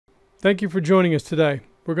Thank you for joining us today.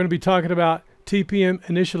 We're going to be talking about TPM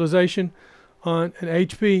initialization on an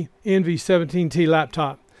HP Envy 17T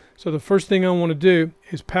laptop. So the first thing I want to do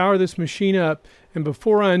is power this machine up, and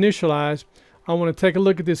before I initialize, I want to take a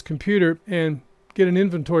look at this computer and get an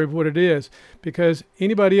inventory of what it is, because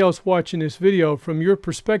anybody else watching this video, from your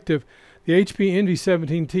perspective, the HP Envy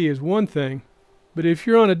 17T is one thing, but if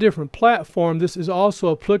you're on a different platform, this is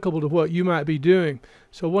also applicable to what you might be doing.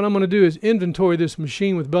 So what I'm going to do is inventory this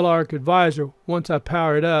machine with Belarc Advisor once I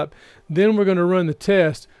power it up. Then we're going to run the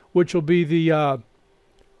test, which will be the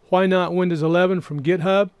Why Not Windows 11 from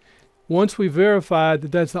GitHub. Once we verified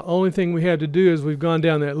that that's the only thing we had to do as we've gone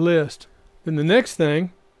down that list, then the next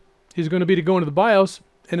thing is going to be to go into the BIOS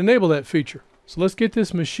and enable that feature. So let's get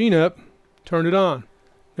this machine up, turn it on.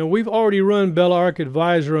 Now we've already run Belarc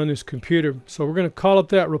Advisor on this computer, so we're going to call up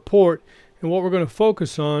that report, and what we're going to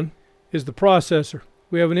focus on is the processor.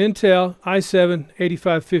 We have an Intel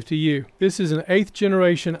i7-8550U. This is an 8th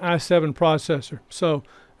generation i7 processor. So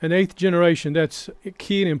an 8th generation, that's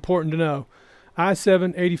key and important to know.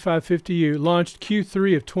 i7-8550U launched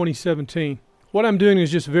Q3 of 2017. What I'm doing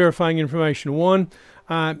is just verifying information. One,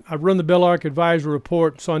 I've run the Belarc Advisor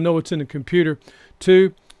report so I know what's in the computer.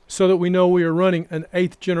 Two, so that we know we are running an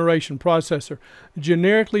 8th generation processor.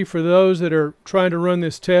 Generically, for those that are trying to run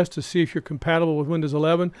this test to see if you're compatible with Windows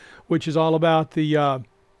 11, which is all about the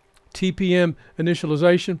TPM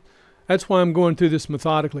initialization, that's why I'm going through this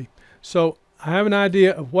methodically. So I have an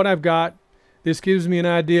idea of what I've got. This gives me an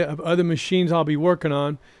idea of other machines I'll be working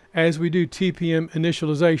on as we do TPM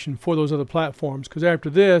initialization for those other platforms. Because after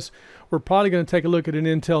this, we're probably going to take a look at an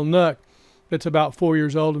Intel NUC that's about 4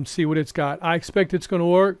 years old and see what it's got. I expect it's going to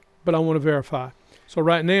work, but I want to verify. So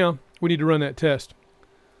right now, we need to run that test.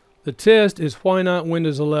 The test is Why Not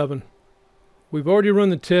Windows 11. We've already run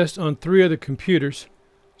the test on 3 other computers.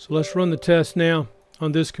 So let's run the test now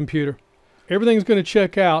on this computer. Everything's going to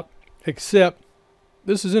check out, except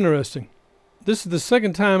this is interesting. This is the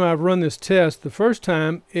second time I've run this test. The first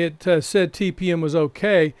time it said TPM was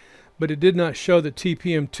okay, but it did not show that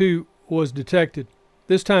TPM2 was detected.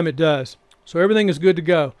 This time it does. So everything is good to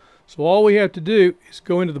go. So all we have to do is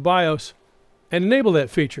go into the BIOS and enable that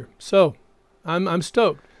feature. So I'm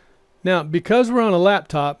stoked. Now, because we're on a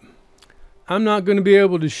laptop, I'm not going to be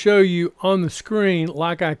able to show you on the screen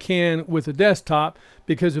like I can with a desktop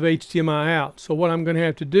because of HDMI out. So what I'm going to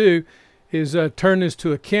have to do is turn this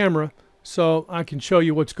to a camera so I can show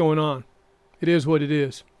you what's going on. It is what it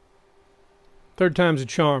is. Third time's a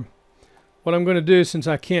charm. What I'm going to do, since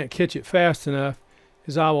I can't catch it fast enough,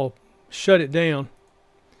 is I will shut it down,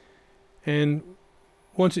 and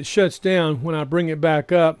once it shuts down, when I bring it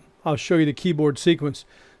back up, I'll show you the keyboard sequence.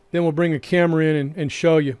 Then we'll bring a camera in and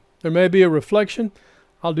show you. There may be a reflection.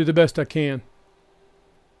 I'll do the best I can.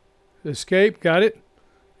 Escape, got it.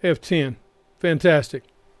 F10, fantastic.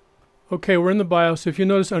 Okay, we're in the BIOS. If you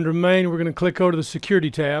notice, under Main, we're going to click over to the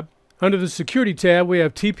Security tab. Under the Security tab, we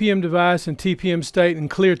have TPM Device and TPM State and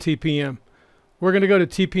Clear TPM. We're going to go to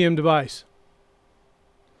TPM Device.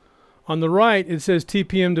 On the right, it says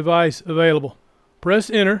TPM Device Available. Press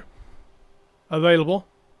Enter. Available.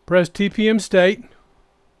 Press TPM State.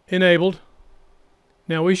 Enabled.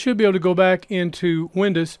 Now we should be able to go back into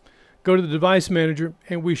Windows, go to the Device Manager,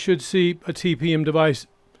 and we should see a TPM device.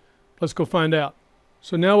 Let's go find out.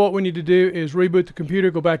 So now what we need to do is reboot the computer,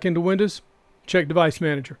 go back into Windows, check Device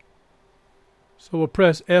Manager. So we'll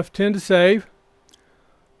press F10 to save.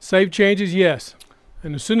 Save changes, yes.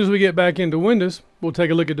 And as soon as we get back into Windows, we'll take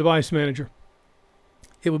a look at Device Manager.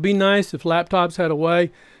 It would be nice if laptops had a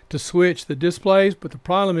way to switch the displays, but the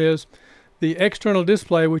problem is the external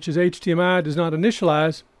display, which is HDMI, does not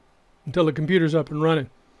initialize until the computer's up and running.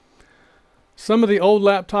 Some of the old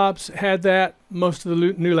laptops had that. Most of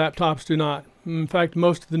the new laptops do not. In fact,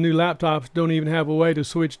 most of the new laptops don't even have a way to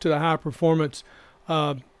switch to the high performance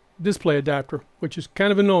display adapter, which is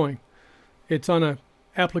kind of annoying. It's on an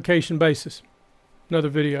application basis. Another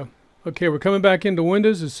video. Okay, we're coming back into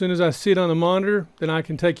Windows. As soon as I see it on the monitor, then I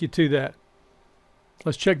can take you to that.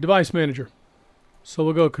 Let's check Device Manager. So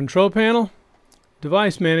we'll go Control Panel,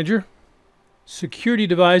 Device Manager, Security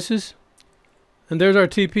Devices, and there's our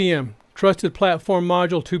TPM, Trusted Platform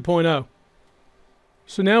Module 2.0.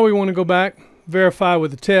 So now we want to go back, verify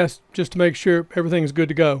with the test, just to make sure everything's good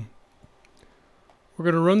to go. We're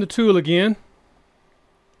going to run the tool again,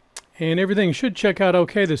 and everything should check out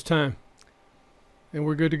okay this time. And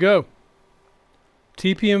we're good to go.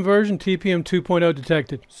 TPM version, TPM 2.0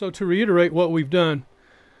 detected. So to reiterate what we've done,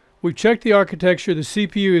 we've checked the architecture. The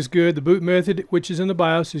CPU is good. The boot method, which is in the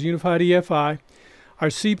BIOS, is Unified EFI. Our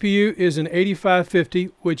CPU is an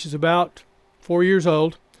 8550, which is about 4 years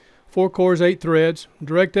old. 4 cores, 8 threads.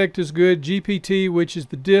 DirectX is good. GPT, which is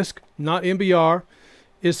the disk, not MBR,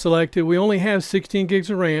 is selected. We only have 16 gigs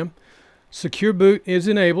of RAM. Secure boot is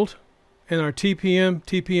enabled, and our TPM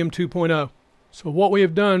 2.0. So what we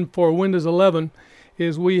have done for Windows 11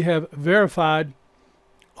 is we have verified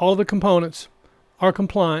all of the components are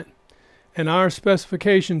compliant and our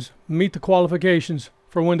specifications meet the qualifications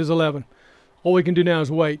for Windows 11. All we can do now is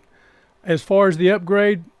wait. As far as the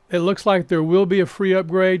upgrade, it looks like there will be a free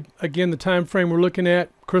upgrade. Again, the time frame we're looking at,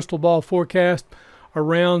 crystal ball forecast,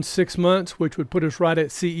 around 6 months, which would put us right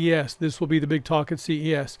at CES. This will be the big talk at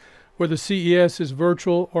CES, whether CES is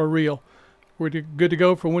virtual or real. We're good to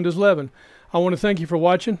go for Windows 11. I want to thank you for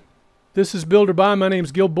watching. This is Builder By. My name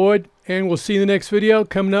is Gil Boyd, and we'll see you in the next video.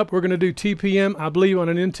 Coming up, we're going to do TPM, I believe, on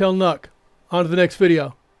an Intel NUC. On to the next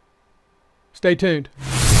video. Stay tuned.